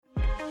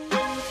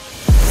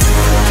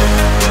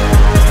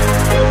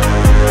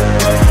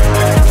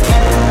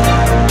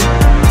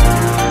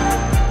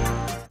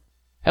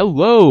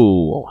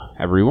Hello,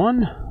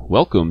 everyone.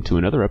 Welcome to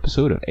another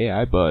episode of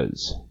AI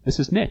Buzz. This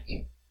is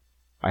Nick.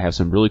 I have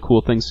some really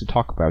cool things to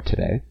talk about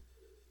today.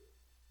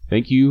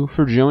 Thank you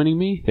for joining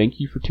me.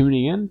 Thank you for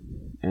tuning in.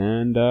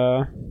 And,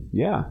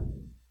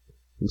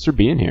 thanks for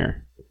being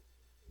here.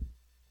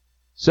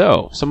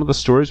 So, some of the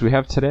stories we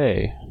have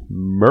today.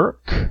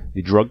 Merck,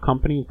 the drug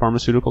company,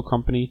 pharmaceutical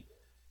company,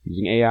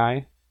 using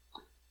AI.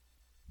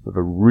 We have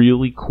a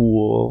really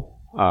cool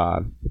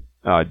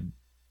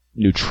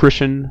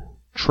nutrition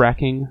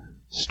tracking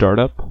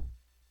startup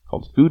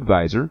called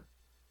Foodvisor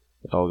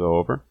that I'll go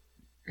over.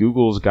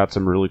 Google's got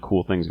some really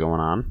cool things going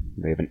on.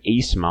 They have an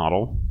ACE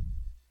model.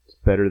 It's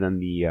better than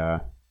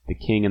the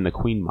king and the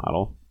queen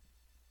model.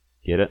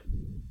 Get it?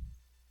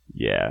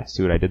 Yeah,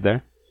 see what I did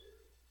there?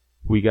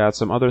 We got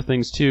some other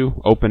things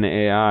too.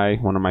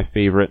 OpenAI, one of my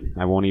favorite.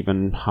 I won't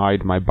even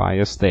hide my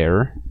bias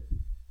there.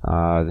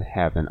 They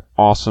have an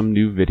awesome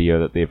new video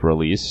that they've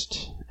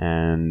released,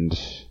 and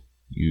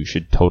you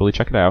should totally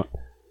check it out.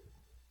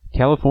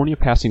 California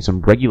passing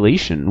some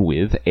regulation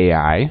with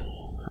AI.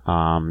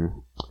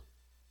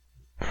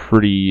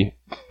 Pretty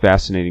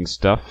fascinating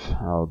stuff.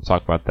 I'll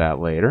talk about that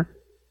later.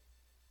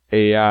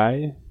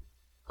 AI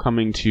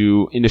coming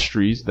to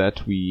industries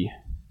that we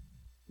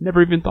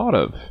never even thought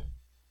of.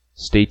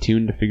 Stay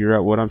tuned to figure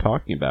out what I'm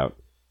talking about.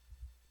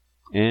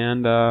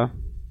 And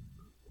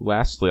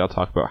lastly, I'll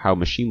talk about how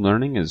machine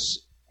learning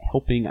is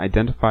helping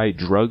identify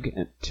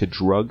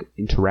drug-to-drug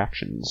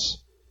interactions.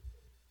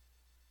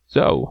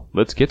 So,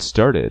 let's get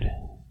started.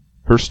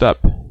 First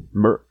up,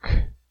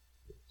 Merck.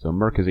 So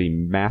Merck is a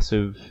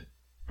massive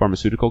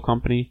pharmaceutical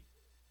company.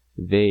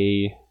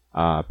 They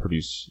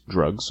produce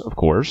drugs, of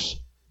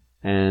course.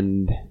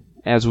 And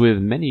as with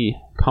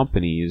many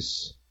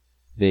companies,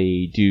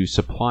 they do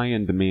supply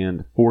and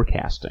demand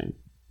forecasting.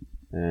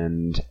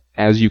 And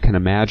as you can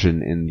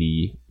imagine in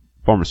the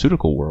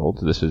pharmaceutical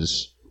world, this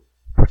is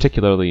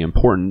particularly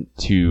important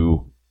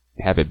to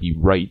have it be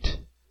right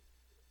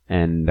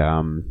and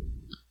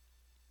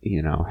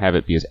have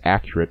it be as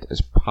accurate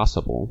as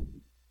possible.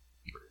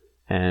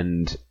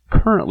 And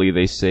currently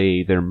they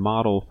say their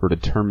model for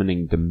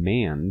determining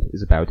demand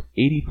is about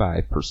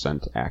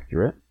 85%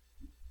 accurate.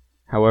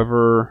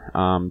 However,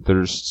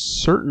 there's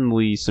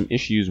certainly some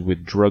issues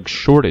with drug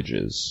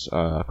shortages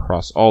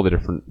across all the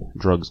different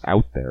drugs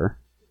out there.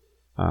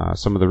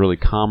 Some of the really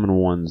common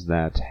ones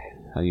that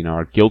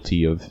are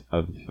guilty of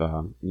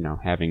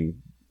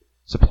having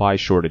supply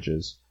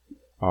shortages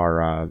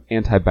are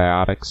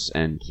antibiotics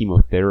and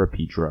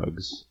chemotherapy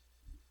drugs.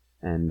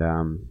 And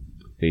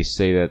they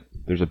say that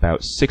there's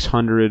about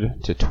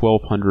 600 to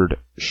 1,200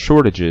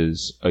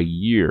 shortages a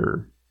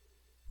year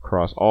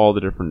across all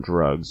the different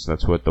drugs.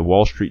 That's what the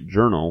Wall Street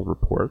Journal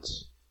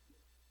reports.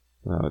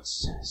 It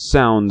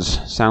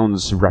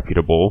sounds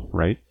reputable,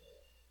 right?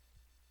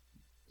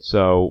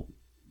 So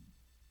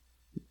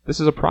this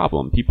is a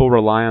problem. People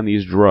rely on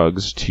these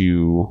drugs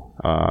to,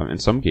 in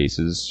some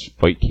cases,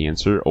 fight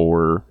cancer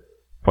or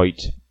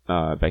fight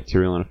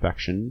bacterial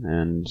infection,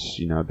 and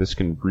this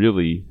can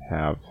really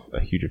have a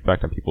huge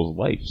effect on people's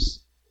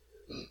lives.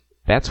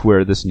 That's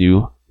where this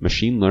new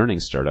machine learning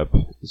startup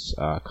is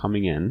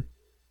coming in.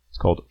 It's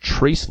called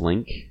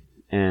TraceLink,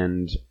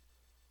 and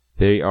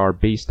they are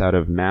based out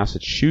of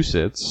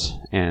Massachusetts,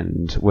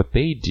 and what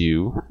they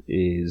do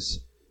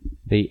is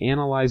they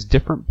analyze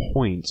different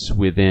points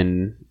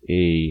within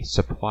a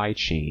supply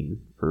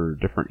chain for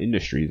different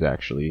industries,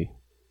 actually,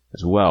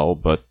 as well,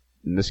 but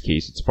in this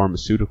case, it's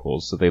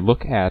pharmaceuticals. So they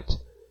look at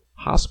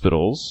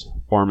hospitals,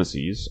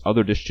 pharmacies,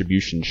 other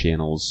distribution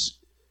channels,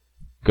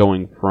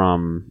 going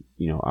from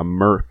a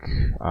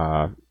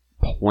Merck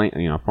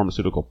plant,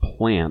 pharmaceutical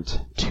plant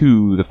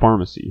to the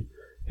pharmacy.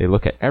 They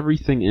look at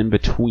everything in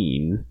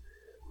between,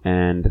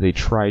 and they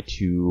try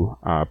to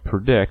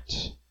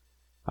predict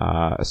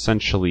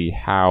essentially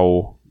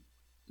how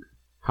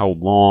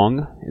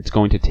long it's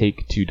going to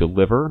take to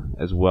deliver,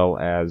 as well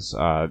as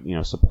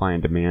supply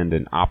and demand,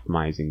 and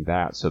optimizing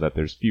that so that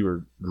there's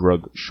fewer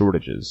drug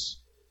shortages.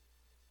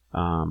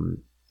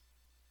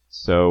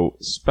 So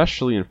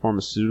especially in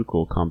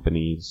pharmaceutical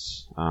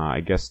companies,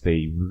 I guess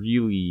they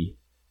really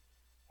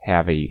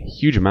have a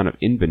huge amount of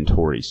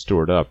inventory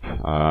stored up.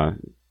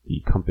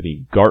 The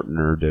company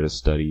Gartner did a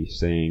study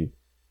saying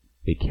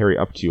they carry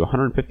up to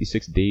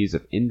 156 days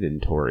of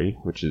inventory,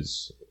 which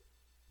is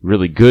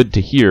really good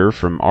to hear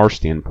from our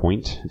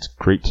standpoint. It's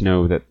great to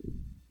know that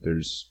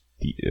there's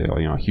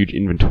a huge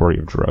inventory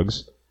of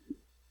drugs.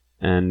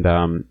 And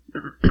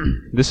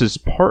this is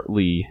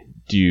partly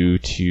due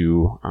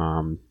to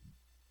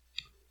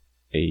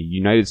a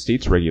United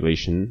States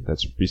regulation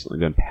that's recently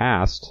been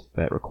passed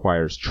that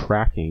requires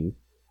tracking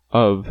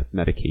of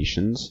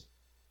medications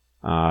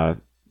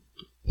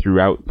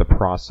throughout the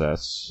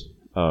process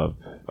of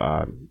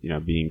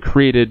being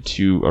created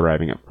to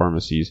arriving at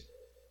pharmacies.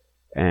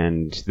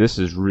 And this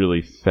is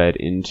really fed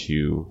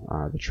into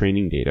the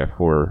training data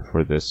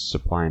for this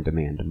supply and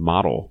demand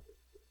model.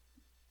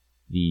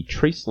 The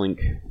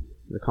TraceLink,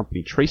 the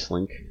company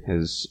TraceLink,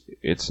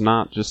 it's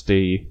not just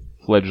a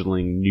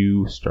fledgling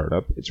new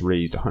startup. It's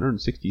raised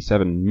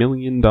 $167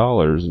 million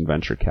in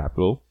venture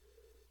capital.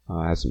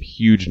 Has some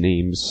huge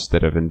names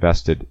that have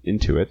invested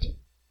into it.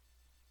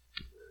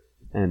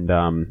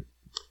 And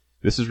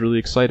this is really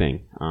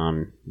exciting.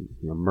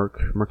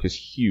 Merck is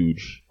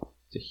huge.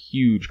 It's a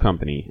huge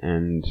company,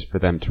 and for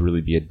them to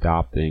really be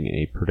adopting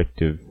a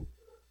predictive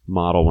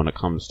model when it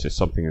comes to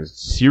something as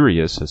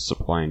serious as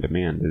supply and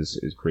demand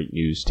is great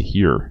news to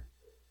hear.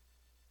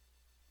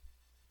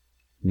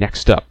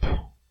 Next up,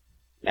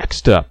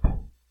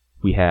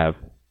 we have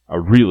a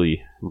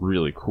really,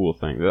 really cool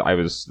thing.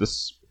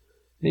 This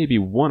may be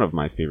one of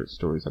my favorite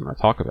stories I'm going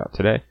to talk about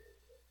today.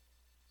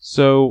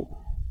 So,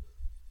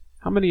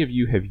 how many of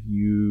you have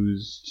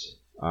used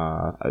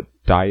a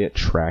diet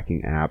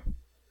tracking app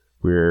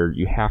where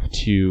you have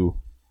to you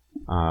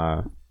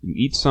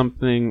eat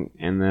something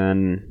and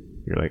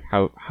then you're like,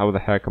 how the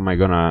heck am I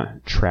going to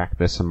track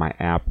this in my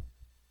app?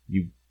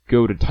 You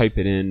go to type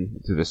it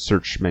in to the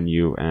search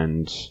menu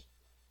and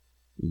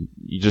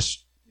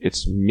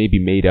it's maybe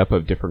made up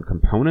of different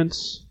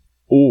components,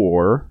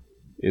 or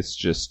it's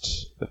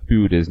just the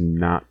food is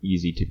not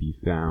easy to be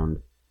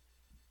found,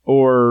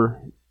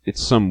 or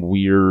it's some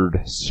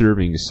weird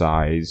serving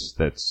size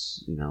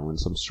that's, in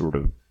some sort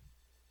of,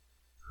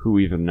 who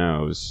even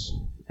knows,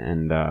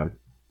 and,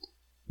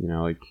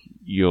 like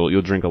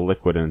you'll drink a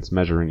liquid and it's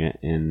measuring it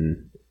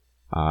in,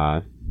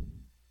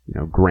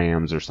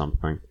 grams or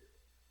something.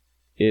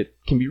 It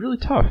can be really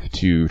tough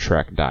to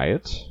track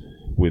diet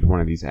with one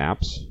of these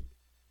apps.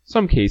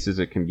 Some cases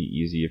it can be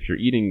easy if you're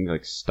eating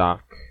like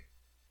stock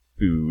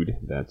food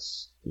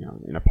that's,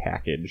 in a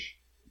package,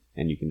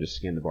 and you can just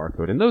scan the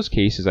barcode. In those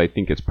cases, I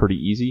think it's pretty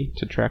easy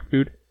to track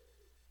food.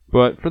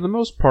 But for the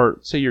most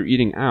part, say you're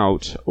eating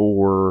out,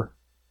 or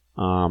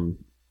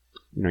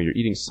you're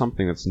eating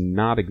something that's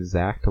not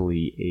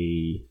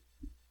exactly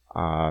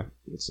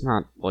it's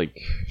not like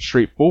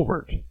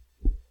straightforward.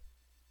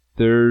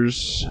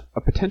 There's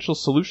a potential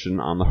solution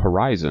on the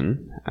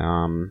horizon.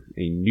 A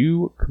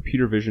new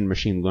computer vision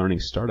machine learning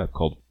startup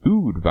called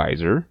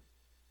Foodvisor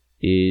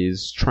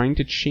is trying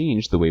to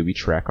change the way we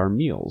track our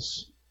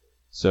meals.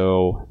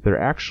 So they're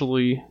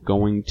actually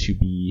going to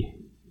be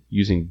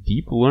using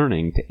deep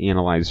learning to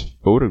analyze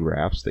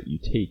photographs that you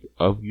take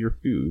of your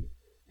food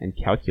and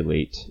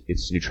calculate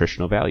its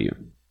nutritional value.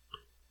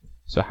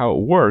 So how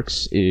it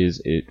works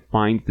is it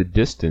finds the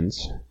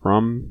distance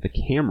from the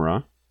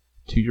camera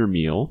to your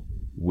meal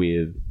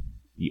with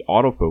the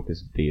autofocus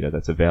data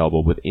that's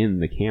available within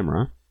the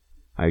camera.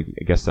 I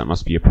guess that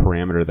must be a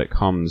parameter that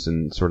comes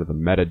in sort of the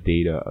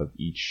metadata of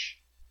each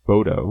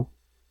photo.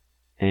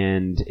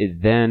 And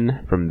it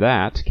then, from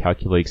that,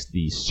 calculates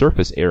the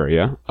surface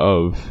area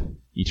of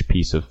each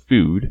piece of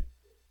food.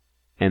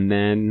 And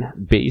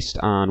then, based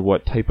on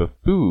what type of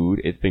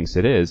food it thinks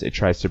it is, it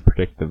tries to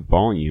predict the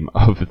volume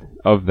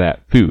of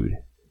that food.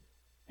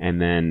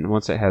 And then,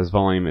 once it has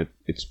volume,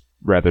 it's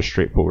rather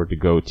straightforward to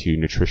go to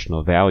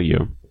nutritional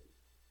value.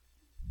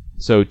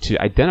 So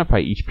to identify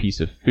each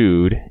piece of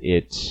food,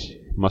 it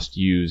must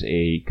use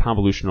a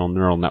convolutional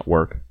neural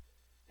network,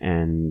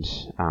 and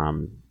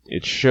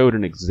it showed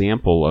an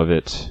example of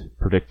it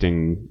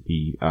predicting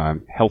the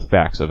health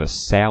facts of a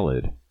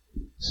salad.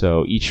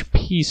 So each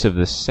piece of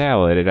the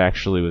salad, it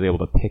actually was able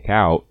to pick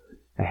out.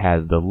 It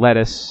had the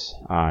lettuce,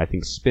 I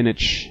think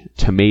spinach,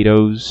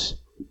 tomatoes,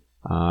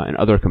 and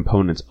other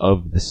components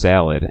of the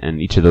salad,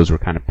 and each of those were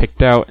kind of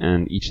picked out,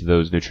 and each of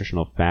those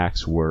nutritional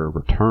facts were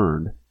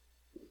returned.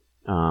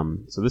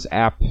 So this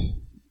app,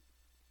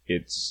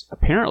 it's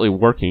apparently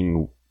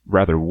working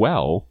rather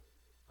well,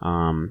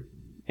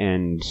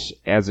 and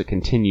as it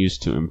continues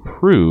to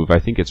improve, I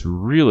think it's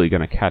really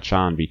going to catch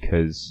on,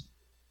 because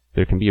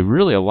there can be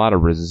really a lot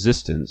of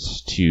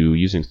resistance to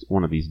using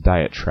one of these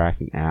diet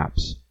tracking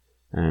apps.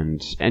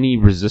 And any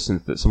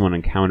resistance that someone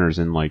encounters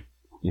in, like,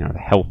 the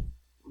health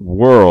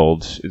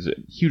world is a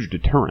huge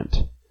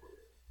deterrent.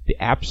 The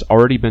app's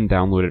already been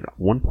downloaded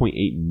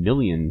 1.8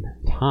 million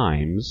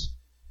times,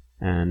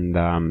 and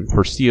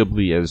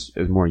foreseeably as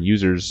more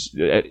users,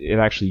 it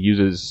actually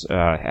uses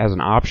as an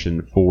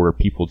option for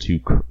people to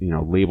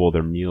label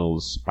their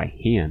meals by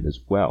hand as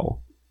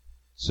well.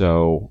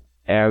 So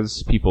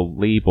as people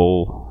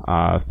label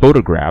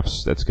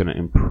photographs, that's going to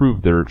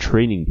improve their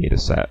training data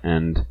set,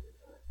 and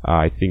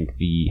I think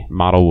the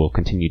model will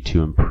continue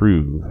to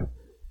improve.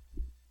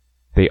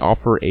 They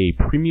offer a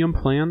premium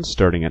plan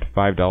starting at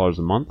 $5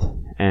 a month,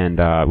 and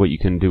what you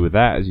can do with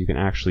that is you can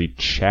actually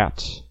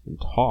chat and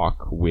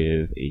talk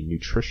with a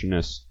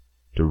nutritionist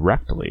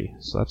directly.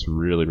 So that's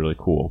really, really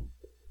cool.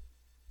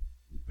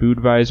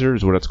 Foodvisor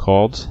is what it's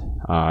called.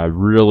 I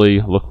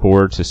really look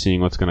forward to seeing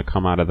what's going to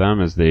come out of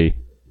them as they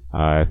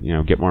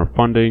get more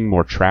funding,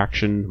 more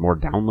traction, more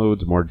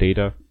downloads, more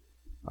data.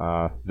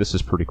 This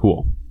is pretty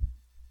cool.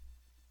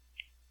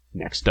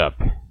 Next up,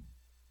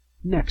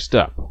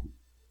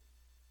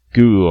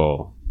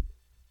 Google.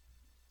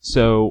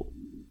 So,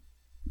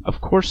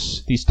 of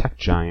course, these tech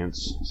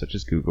giants, such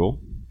as Google,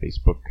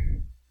 Facebook,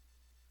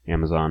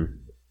 Amazon,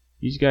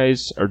 these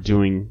guys are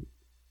doing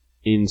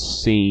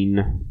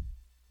insane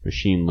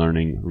machine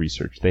learning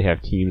research. They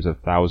have teams of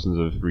thousands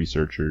of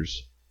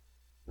researchers,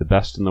 the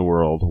best in the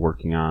world,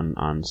 working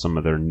on some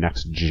of their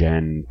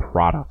next-gen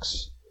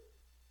products.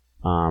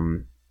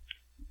 But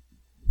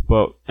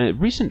a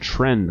recent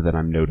trend that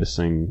I'm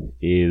noticing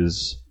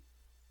is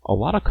a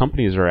lot of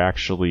companies are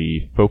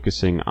actually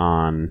focusing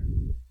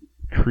on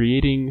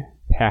creating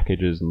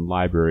packages and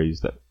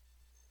libraries that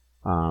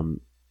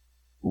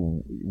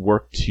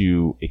work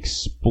to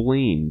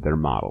explain their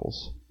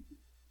models.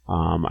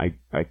 I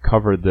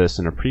covered this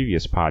in a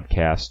previous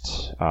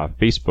podcast.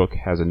 Facebook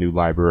has a new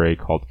library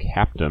called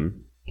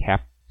Captum.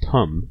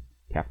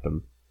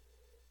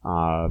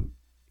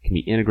 Can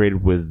be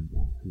integrated with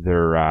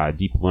their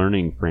deep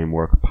learning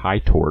framework,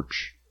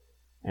 PyTorch,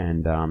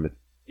 and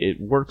it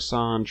works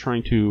on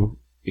trying to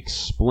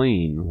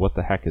explain what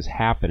the heck is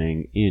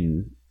happening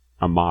in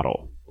a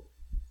model.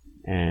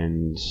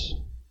 And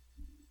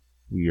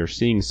we are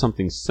seeing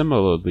something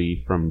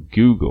similarly from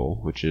Google,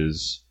 which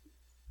is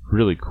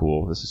really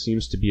cool. This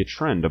seems to be a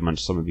trend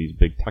amongst some of these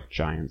big tech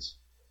giants.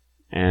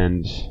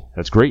 And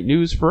that's great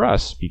news for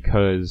us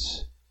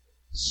because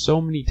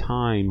so many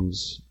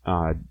times,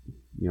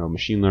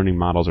 machine learning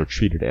models are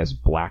treated as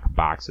black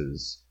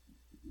boxes.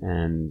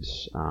 And,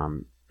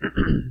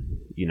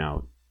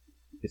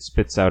 it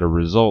spits out a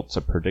result,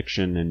 a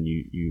prediction, and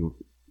you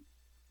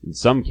in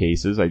some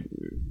cases,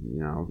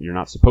 you're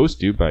not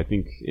supposed to, but I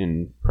think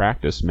in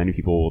practice, many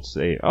people will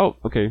say, oh,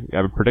 okay, I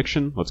have a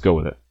prediction, let's go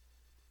with it.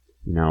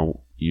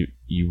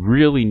 You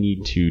really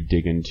need to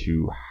dig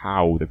into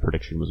how the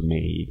prediction was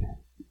made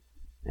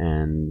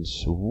and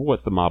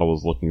what the model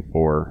was looking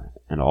for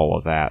and all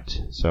of that.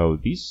 So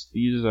these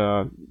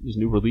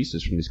new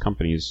releases from these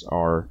companies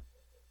are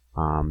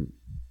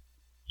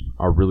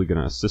really going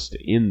to assist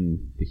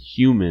in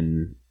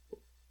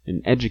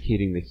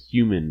educating the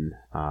human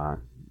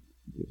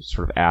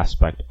sort of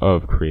aspect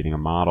of creating a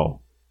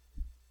model.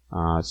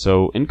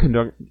 So in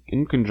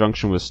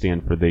conjunction with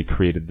Stanford, they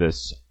created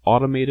this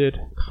automated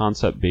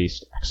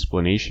concept-based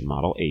explanation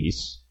model,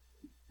 ACE,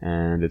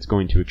 and it's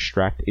going to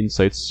extract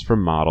insights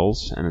from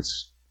models, and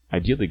it's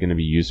ideally going to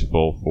be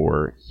useful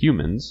for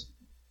humans.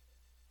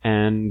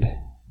 And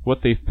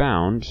what they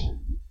found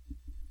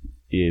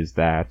is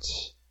that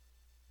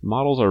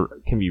models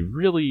can be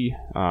really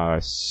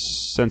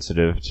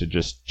sensitive to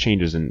just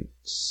changes in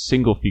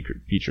single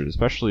features,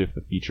 especially if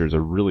the feature is a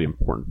really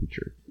important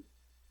feature.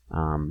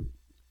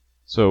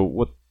 So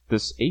what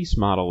this ACE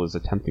model is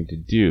attempting to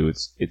do,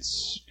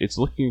 it's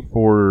looking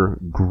for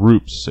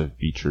groups of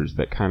features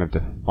that kind of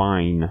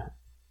define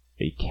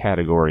a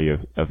category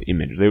of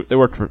image. They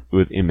worked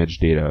with image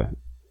data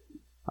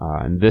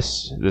in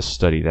this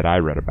study that I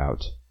read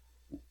about,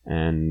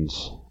 and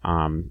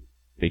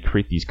they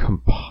create these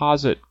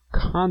composite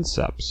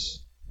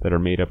concepts that are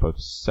made up of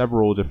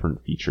several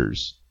different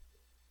features,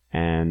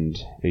 and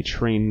they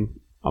train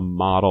a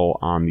model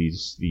on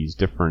these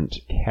different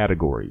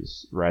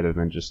categories rather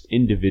than just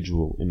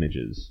individual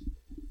images.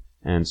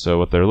 And so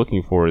what they're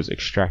looking for is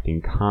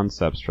extracting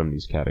concepts from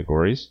these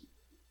categories.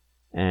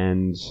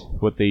 And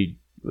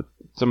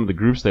some of the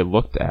groups they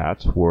looked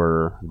at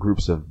were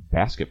groups of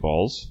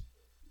basketballs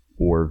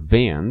or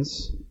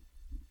vans.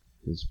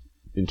 There's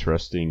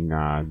interesting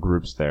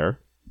groups there.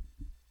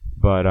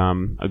 But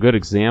a good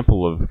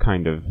example of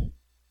kind of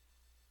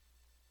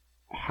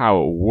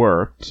how it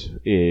worked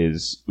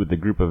is with the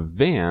group of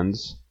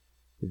vans,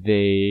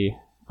 they,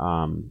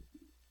 all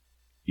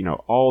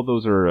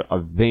those are a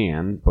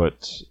van,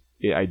 but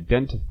it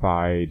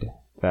identified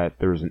that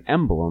there was an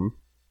emblem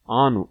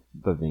on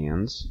the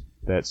vans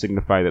that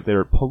signified that they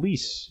were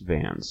police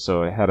vans.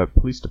 So it had a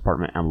police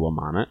department emblem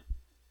on it,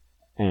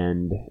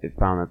 and it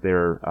found that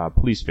they're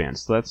police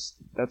vans. So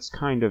that's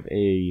kind of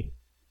the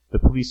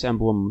police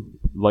emblem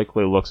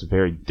likely looks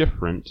very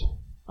different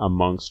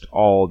amongst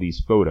all these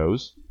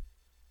photos,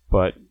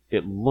 but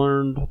it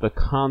learned the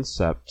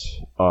concept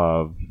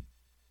of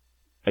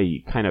a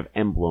kind of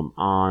emblem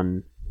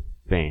on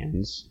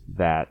vans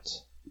that,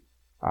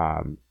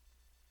 kind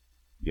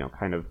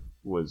of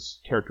was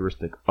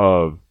characteristic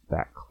of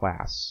that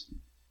class.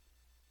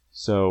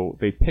 So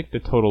they picked a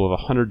total of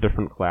 100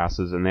 different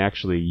classes, and they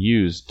actually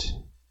used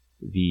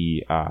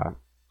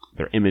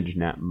their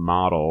ImageNet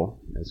model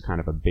as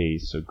kind of a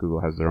base. So Google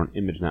has their own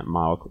ImageNet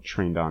model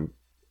trained on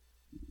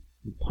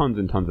tons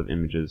and tons of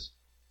images.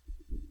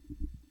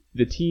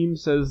 The team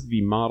says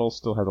the model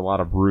still has a lot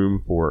of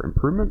room for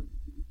improvement,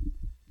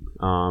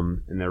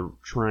 and they're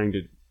trying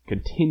to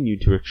continue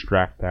to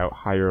extract out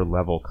higher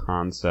level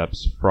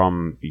concepts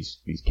from these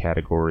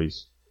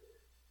categories.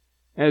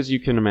 As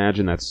you can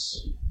imagine,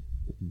 that's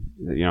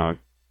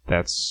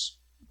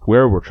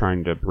where we're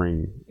trying to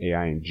bring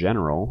AI in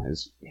general,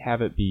 is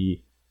have it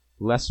be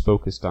less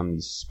focused on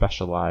these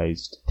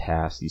specialized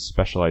tasks, these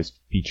specialized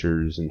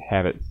features, and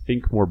have it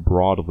think more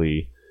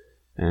broadly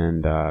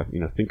and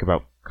think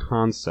about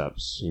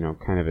concepts,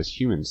 kind of as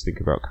humans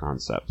think about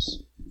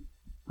concepts.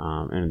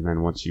 And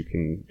then once you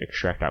can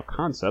extract out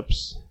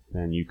concepts,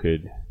 then you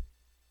could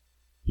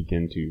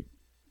begin to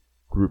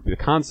group the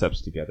concepts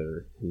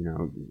together,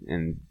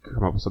 and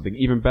come up with something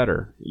even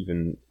better,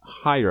 even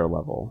higher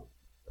level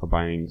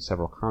combining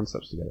several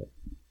concepts together.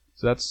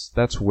 So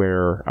that's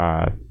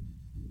where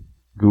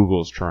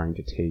Google's trying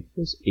to take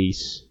this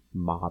ACE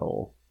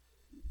model.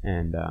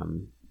 And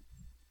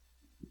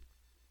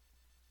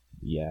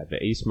the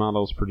ACE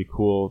model is pretty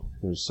cool.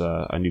 There's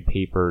a new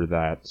paper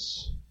that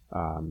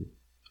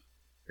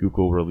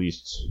Google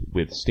released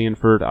with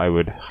Stanford. I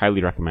would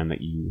highly recommend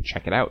that you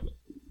check it out.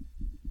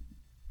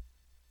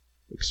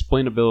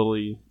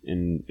 Explainability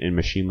in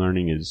machine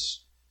learning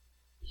is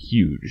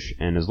huge,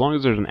 and as long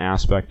as there's an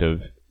aspect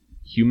of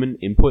human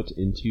input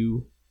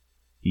into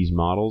these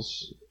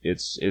models,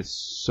 it's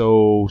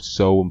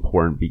so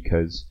important,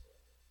 because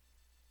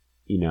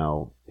in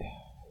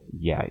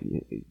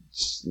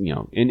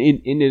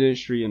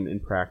industry and in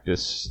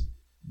practice,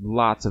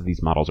 lots of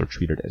these models are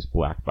treated as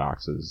black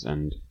boxes,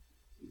 and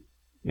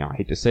I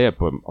hate to say it,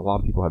 but a lot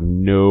of people have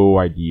no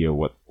idea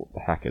what the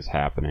heck is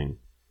happening.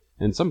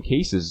 In some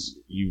cases,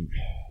 you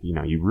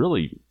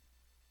really,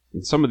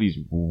 in some of these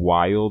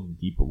wild,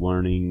 deep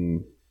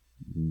learning,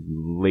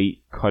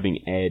 late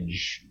cutting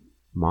edge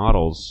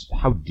models,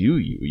 how do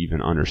you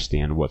even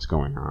understand what's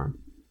going on?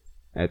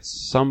 At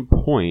some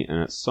point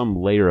and at some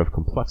layer of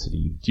complexity,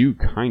 you do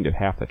kind of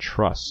have to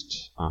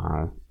trust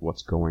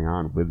what's going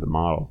on with the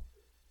model.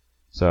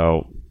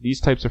 So these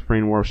types of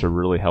frameworks will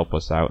really help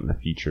us out in the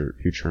future,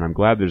 and I'm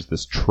glad there's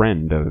this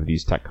trend of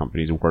these tech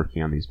companies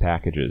working on these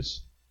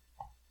packages.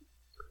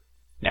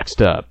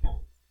 Next up.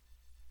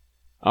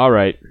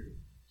 Alright,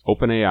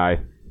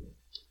 OpenAI.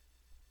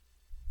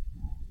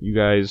 You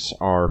guys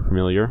are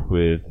familiar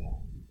with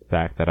the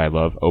fact that I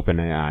love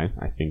OpenAI.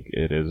 I think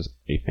it is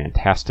a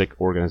fantastic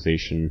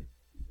organization.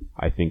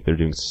 I think they're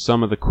doing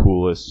some of the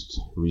coolest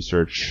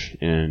research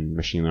in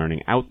machine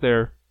learning out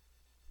there.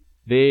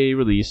 They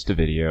released a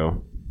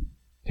video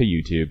to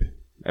YouTube.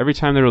 Every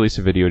time they release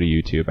a video to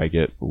YouTube, I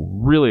get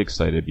really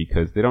excited,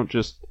 because they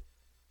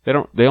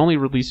only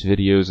release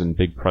videos and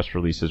big press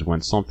releases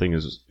when something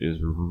is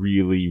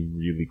really,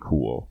 really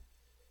cool.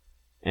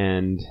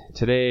 And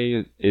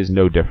today is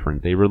no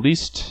different. They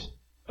released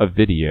a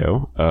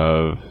video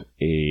of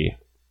a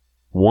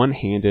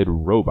one-handed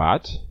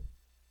robot,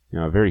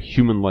 a very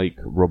human-like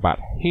robot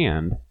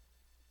hand,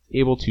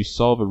 able to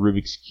solve a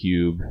Rubik's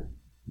Cube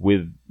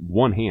with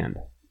one hand.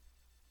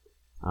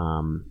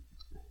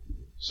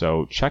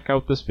 So check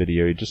out this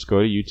video. You just go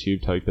to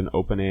YouTube, type in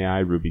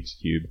OpenAI Rubik's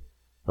Cube.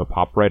 It'll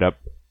pop right up.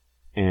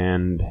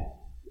 And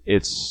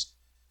it's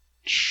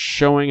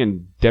showing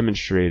and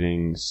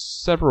demonstrating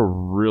several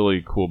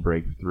really cool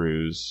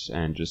breakthroughs,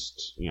 and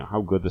just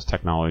how good this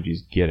technology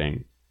is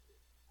getting.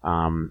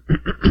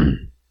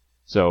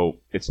 So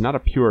it's not a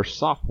pure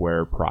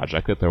software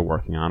project that they're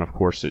working on. Of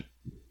course, it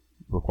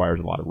requires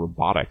a lot of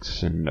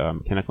robotics and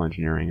mechanical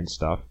engineering and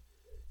stuff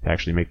to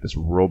actually make this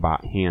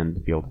robot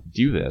hand be able to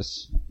do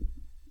this.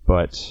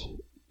 But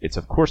it's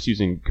of course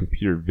using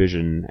computer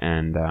vision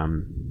and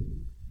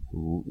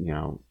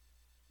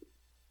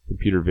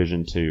computer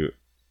vision to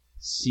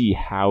see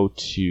how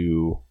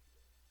to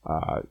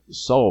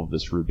solve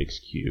this Rubik's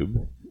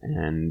Cube,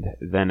 and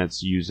then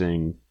it's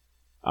using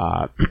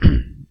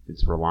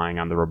it's relying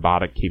on the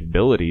robotic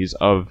capabilities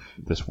of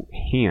this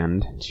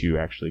hand to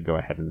actually go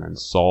ahead and then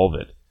solve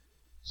it.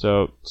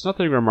 So it's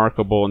nothing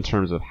remarkable in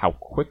terms of how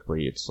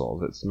quickly it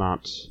solves. It's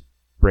not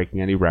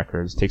breaking any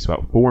records. It takes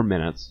about 4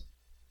 minutes,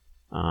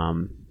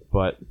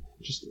 but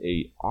just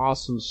a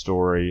awesome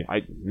story.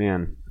 I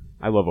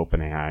love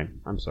OpenAI.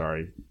 I'm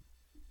sorry.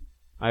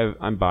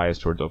 I'm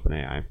biased towards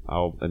OpenAI.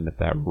 I'll admit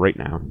that right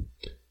now.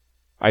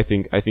 I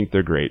think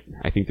they're great.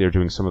 I think they're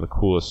doing some of the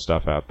coolest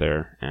stuff out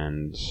there,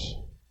 and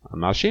I'm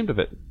not ashamed of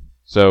it.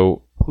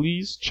 So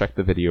please check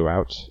the video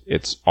out.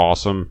 It's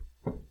awesome.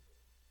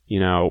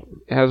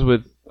 As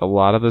with a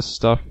lot of this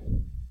stuff,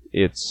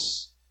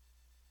 it's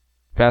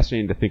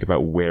fascinating to think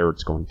about where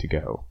it's going to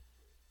go.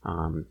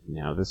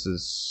 This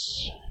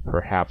is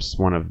perhaps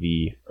one of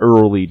the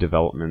early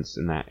developments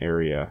in that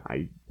area.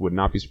 I would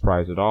not be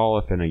surprised at all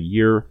if in a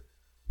year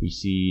we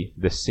see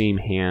the same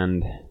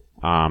hand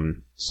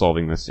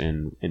solving this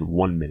in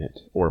 1 minute,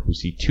 or if we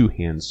see two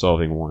hands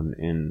solving one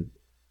in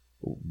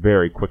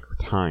very quick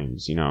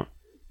times.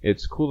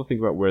 It's cool to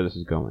think about where this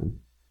is going.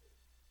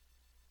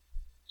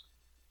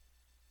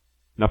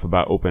 Enough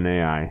about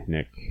OpenAI,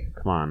 Nick.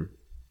 Come on.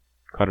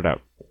 Cut it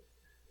out.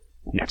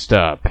 Next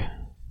up.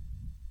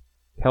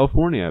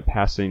 California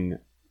passing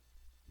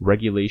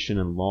regulation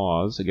and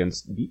laws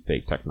against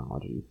deepfake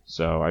technology.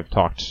 So I've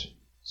talked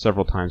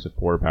several times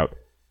before about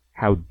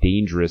how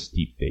dangerous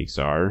deepfakes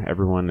are.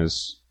 Everyone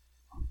is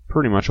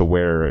pretty much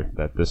aware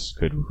that this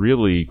could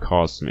really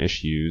cause some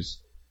issues.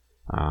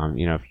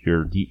 If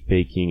you're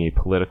deepfaking a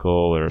political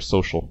or a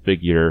social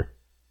figure,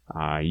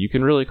 you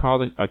can really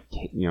cause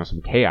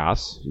some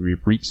chaos,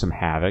 wreak some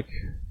havoc.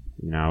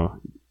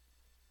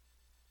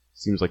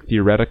 Seems like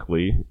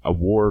theoretically a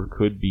war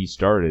could be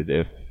started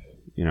if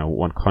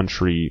one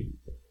country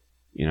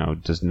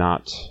does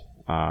not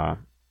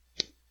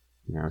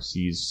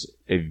sees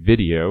a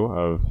video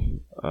of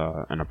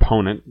an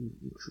opponent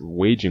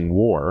waging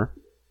war.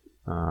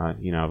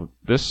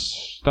 This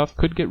stuff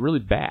could get really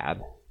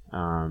bad.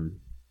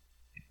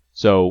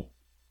 So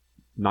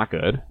not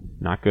good.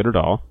 Not good at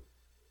all.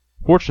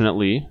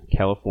 Fortunately,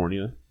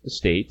 California, the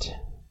state,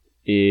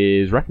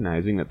 is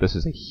recognizing that this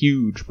is a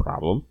huge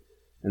problem,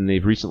 and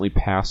they've recently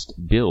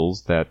passed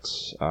bills that,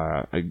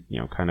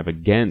 kind of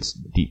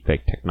against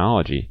deepfake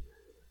technology.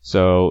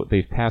 So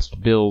they've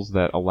passed bills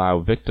that allow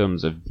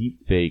victims of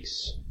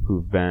deepfakes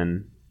who've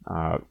been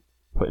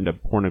put into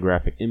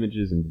pornographic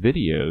images and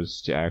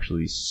videos to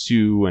actually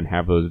sue and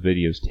have those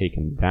videos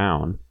taken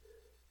down.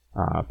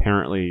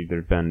 Apparently, there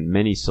have been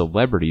many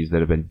celebrities that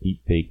have been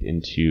deepfaked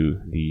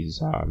into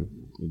these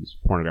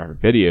pornographic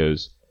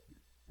videos,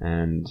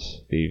 and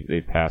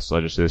they've passed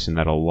legislation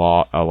that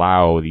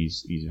allow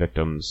these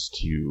victims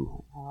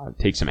to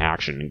take some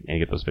action and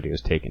get those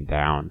videos taken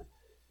down.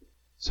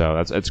 So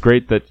it's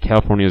great that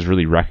California is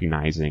really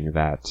recognizing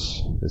that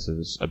this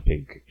is a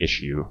big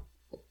issue.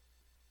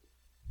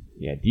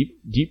 Yeah,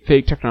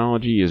 deepfake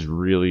technology is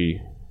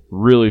really,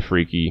 really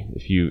freaky.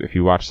 If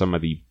you watch some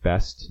of the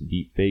best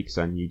deepfakes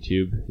on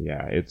YouTube,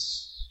 yeah,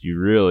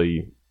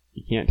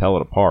 you can't tell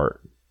it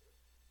apart.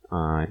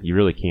 You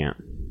really can't.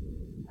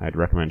 I'd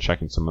recommend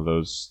checking some of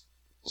the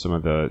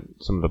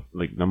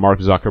like the Mark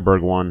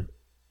Zuckerberg one.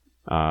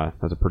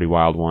 That's a pretty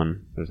wild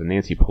one. There's a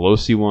Nancy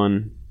Pelosi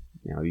one.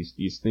 You know,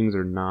 these things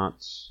are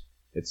not.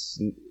 It's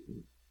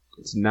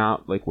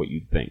not like what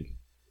you'd think.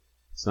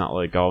 It's not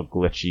like all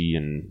glitchy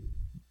and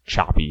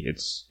choppy.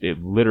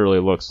 It literally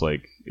looks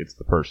like it's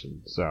the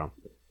person. So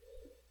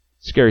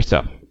scary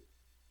stuff.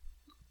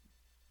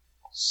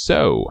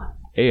 So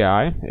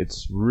AI,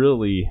 it's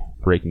really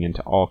breaking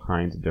into all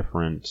kinds of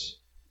different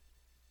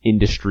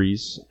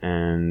industries,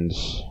 and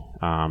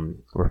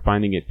we're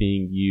finding it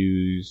being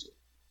used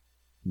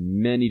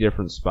many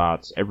different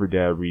spots. Every day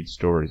I read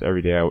stories.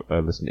 Every day I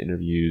listen to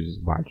interviews,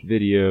 watch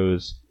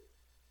videos.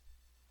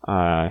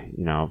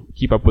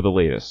 Keep up with the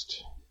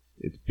latest.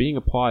 It's being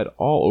applied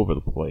all over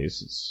the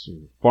place. It's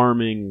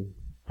farming,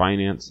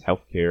 finance,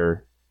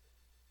 healthcare.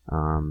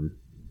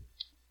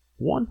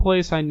 One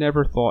place I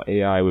never thought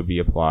AI would be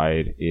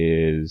applied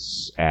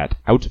is at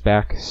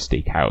Outback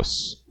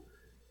Steakhouse.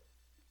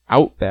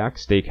 Outback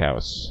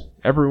Steakhouse.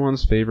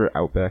 Everyone's favorite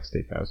Outback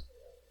Steakhouse.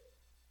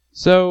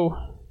 So,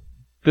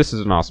 this is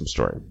an awesome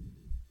story.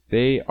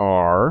 They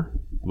are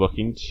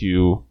looking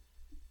to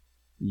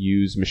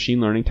use machine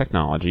learning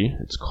technology.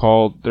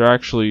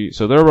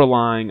 They're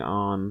relying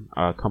on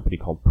a company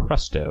called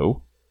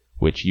Presto,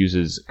 which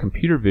uses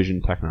computer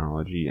vision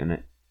technology, and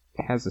it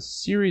has a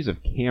series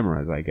of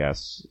cameras, I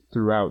guess,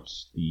 throughout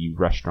the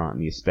restaurant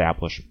and the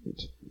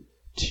establishment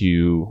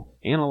to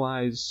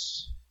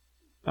analyze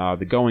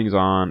the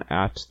goings-on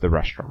at the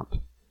restaurant.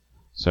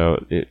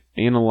 So it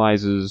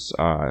analyzes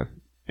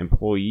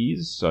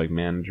employees, so like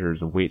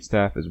managers and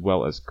waitstaff, as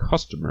well as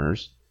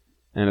customers,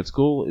 and its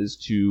goal is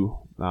to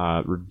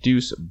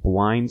reduce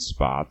blind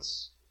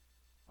spots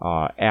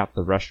at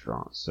the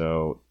restaurant.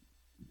 So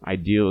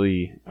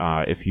ideally,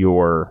 if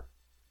you're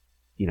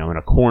in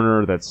a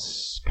corner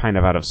that's kind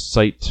of out of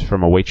sight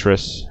from a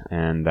waitress,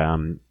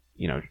 and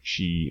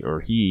she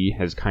or he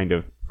has kind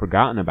of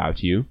forgotten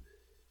about you,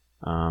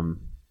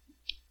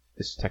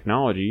 this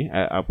technology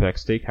at Outback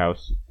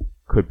Steakhouse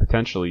could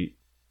potentially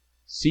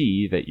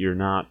see that you're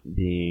not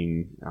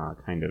being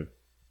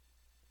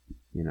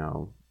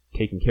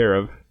taken care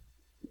of,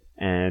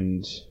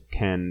 and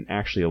can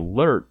actually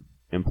alert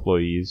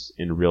employees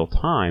in real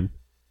time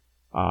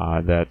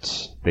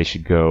that they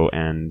should go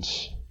and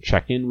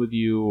check in with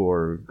you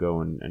or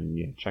go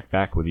and check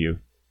back with you.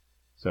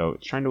 So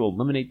it's trying to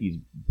eliminate these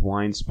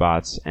blind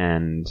spots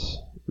and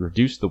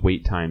reduce the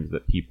wait times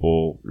that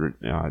people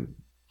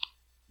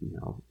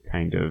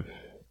kind of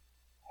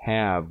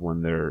have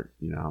when they're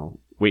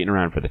waiting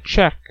around for the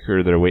check,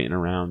 or they're waiting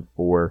around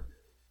for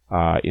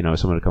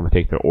someone to come and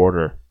take their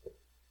order.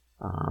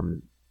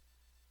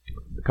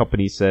 The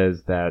company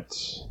says that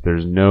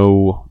there's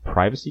no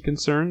privacy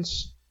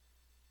concerns.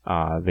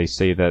 They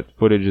say that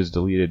footage is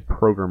deleted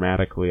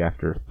programmatically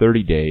after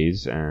 30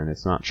 days, and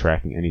it's not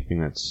tracking anything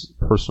that's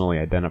personally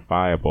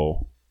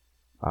identifiable.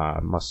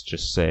 Must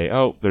just say,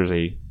 oh, there's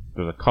a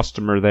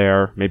customer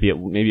there. Maybe it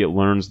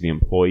learns the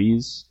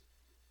employees,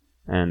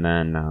 and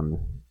then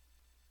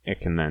it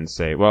can then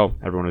say, well,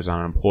 everyone who's not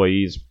an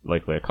employee is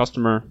likely a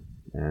customer,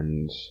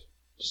 and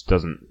just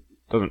doesn't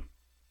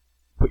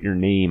put your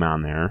name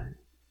on there,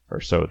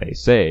 or so they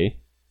say.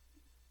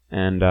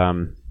 And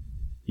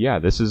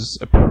this is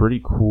a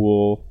pretty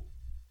cool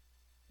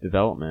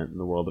development in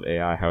the world of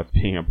AI, how it's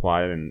being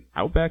applied in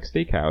Outback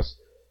Steakhouse.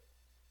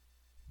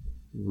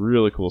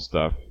 Really cool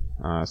stuff.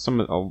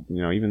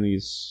 Even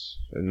these,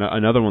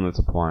 another one that's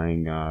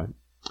applying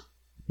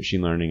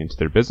machine learning into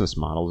their business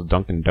model is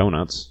Dunkin'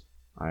 Donuts.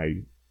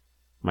 I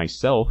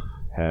myself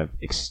have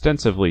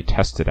extensely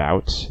tested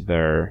out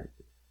their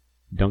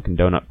Dunkin'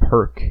 Donut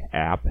Perk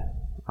app.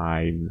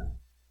 And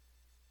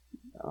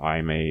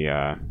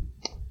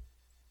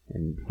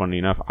funny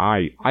enough,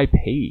 I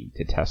pay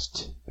to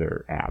test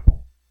their app,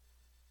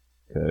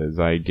 because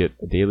I get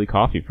a daily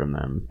coffee from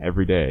them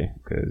every day,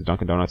 because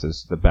Dunkin' Donuts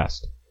is the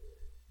best.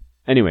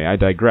 Anyway, I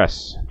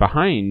digress.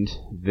 Behind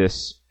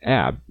this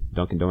app,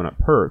 Dunkin' Donut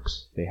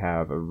Perks, they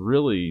have a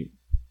really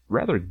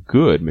rather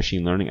good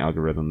machine learning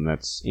algorithm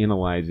that's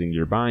analyzing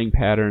your buying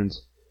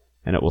patterns,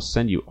 and it will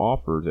send you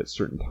offers at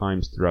certain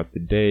times throughout the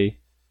day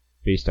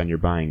based on your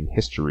buying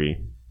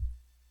history.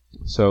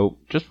 So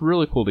just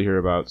really cool to hear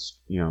about,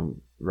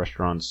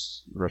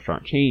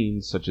 restaurant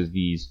chains such as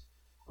these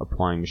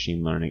applying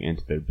machine learning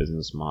into their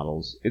business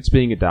models. It's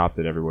being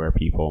adopted everywhere,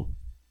 people.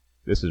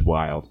 This is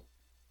wild.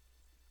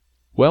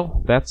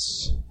 Well,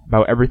 that's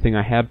about everything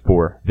I had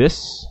for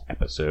this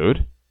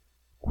episode.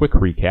 Quick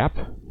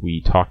recap.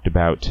 We talked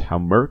about how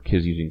Merck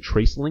is using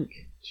TraceLink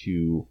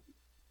to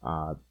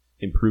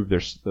improve their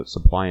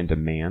supply and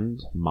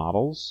demand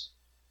models.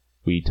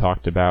 We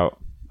talked about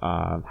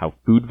how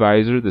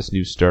FoodVisor, this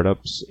new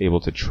startup's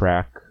able to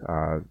track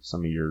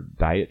some of your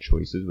diet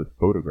choices with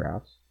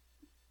photographs.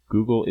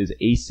 Google is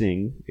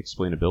acing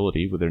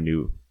explainability with their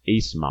new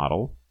ACE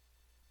model.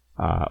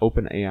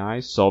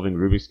 OpenAI solving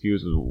Rubik's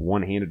Cubes with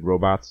one-handed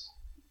robots.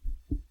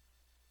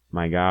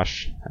 My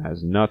gosh,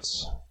 that's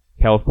nuts.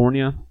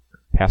 California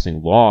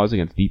passing laws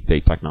against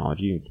deepfake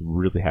technology. I'm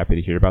really happy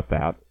to hear about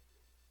that.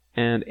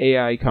 And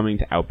AI coming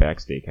to Outback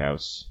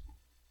Steakhouse.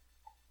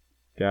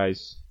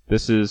 Guys,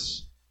 this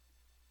is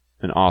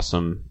an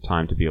awesome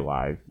time to be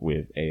alive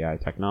with AI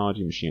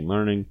technology, machine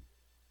learning.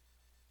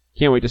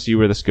 Can't wait to see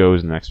where this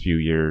goes in the next few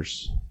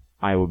years.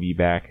 I will be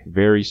back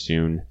very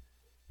soon.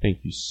 Thank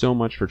you so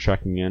much for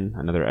checking in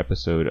another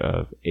episode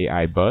of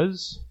AI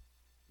Buzz.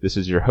 This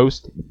is your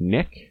host,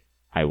 Nick.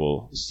 I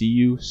will see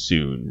you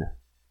soon.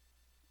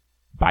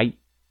 Bye.